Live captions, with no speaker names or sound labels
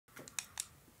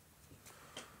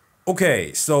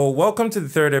Okay, so welcome to the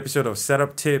third episode of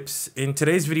Setup Tips. In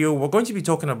today's video, we're going to be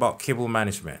talking about cable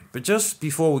management. But just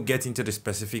before we get into the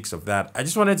specifics of that, I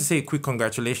just wanted to say a quick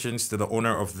congratulations to the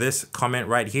owner of this comment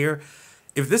right here.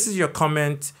 If this is your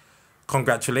comment,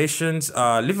 congratulations.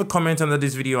 Leave a comment under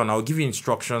this video and I'll give you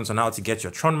instructions on how to get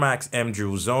your TronMax M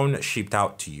Dual Zone shipped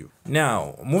out to you.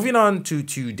 Now, moving on to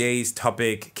today's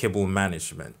topic, cable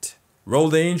management. Roll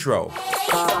the intro.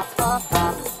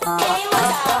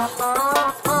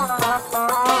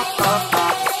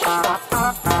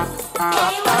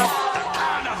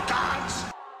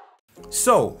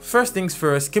 So, first things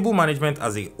first, cable management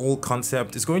as a whole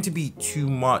concept is going to be too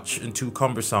much and too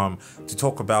cumbersome to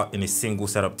talk about in a single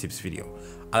setup tips video.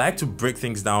 I like to break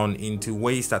things down into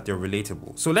ways that they're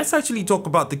relatable. So let's actually talk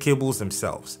about the cables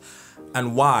themselves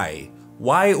and why.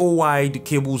 Why oh why do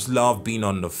cables love being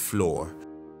on the floor?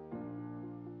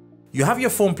 You have your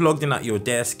phone plugged in at your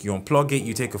desk, you unplug it,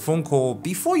 you take a phone call.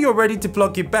 Before you're ready to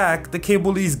plug it back, the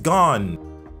cable is gone.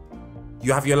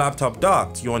 You have your laptop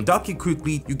docked, you undock it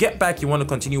quickly, you get back, you want to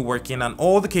continue working, and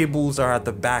all the cables are at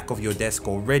the back of your desk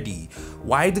already.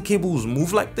 Why do cables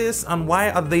move like this, and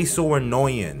why are they so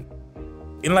annoying?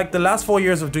 In like the last 4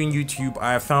 years of doing YouTube,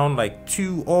 I have found like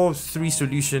 2 or 3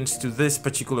 solutions to this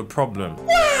particular problem.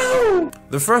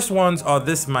 The first ones are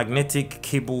this magnetic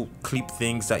cable clip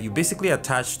things that you basically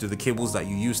attach to the cables that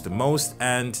you use the most,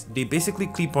 and they basically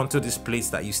clip onto these plates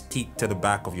that you stick to the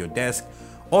back of your desk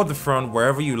or the front,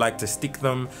 wherever you like to stick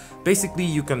them. Basically,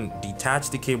 you can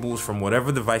detach the cables from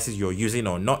whatever devices you're using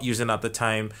or not using at the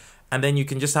time, and then you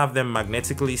can just have them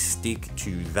magnetically stick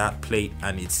to that plate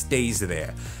and it stays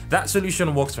there. That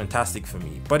solution works fantastic for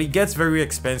me, but it gets very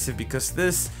expensive because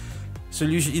this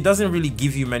solution, it doesn't really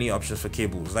give you many options for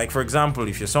cables. Like for example,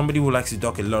 if you're somebody who likes to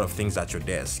dock a lot of things at your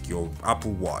desk, your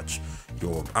Apple Watch,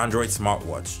 your Android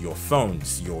smartwatch, your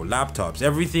phones, your laptops,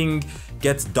 everything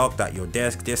gets docked at your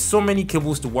desk. There's so many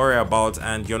cables to worry about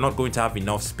and you're not going to have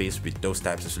enough space with those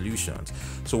types of solutions.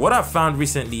 So what I've found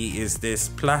recently is this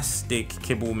plastic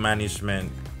cable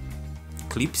management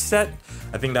clip set.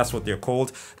 I think that's what they're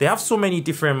called. They have so many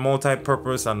different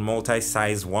multi-purpose and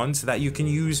multi-size ones that you can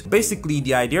use. Basically,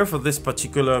 the idea for this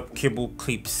particular cable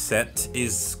clip set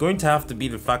is going to have to be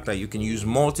the fact that you can use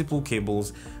multiple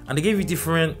cables, and they give you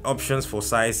different options for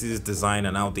sizes, design,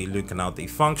 and how they look and how they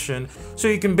function. So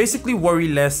you can basically worry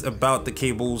less about the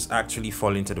cables actually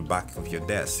falling to the back of your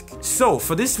desk. So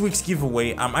for this week's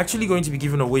giveaway, I'm actually going to be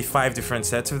giving away 5 different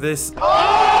sets of this.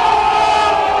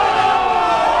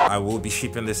 I will be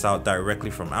shipping this out directly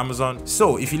from Amazon.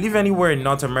 So if you live anywhere in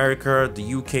North America,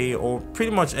 the UK, or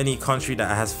pretty much any country that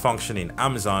has functioning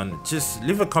Amazon, just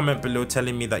leave a comment below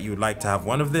telling me that you would like to have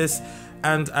one of this,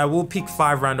 and I will pick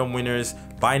 5 random winners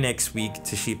by next week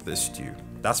to ship this to you.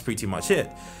 That's pretty much it.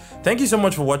 Thank you so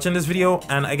much for watching this video,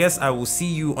 and I guess I will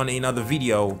see you on another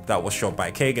video that was shot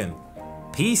by Kagan.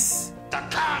 Peace.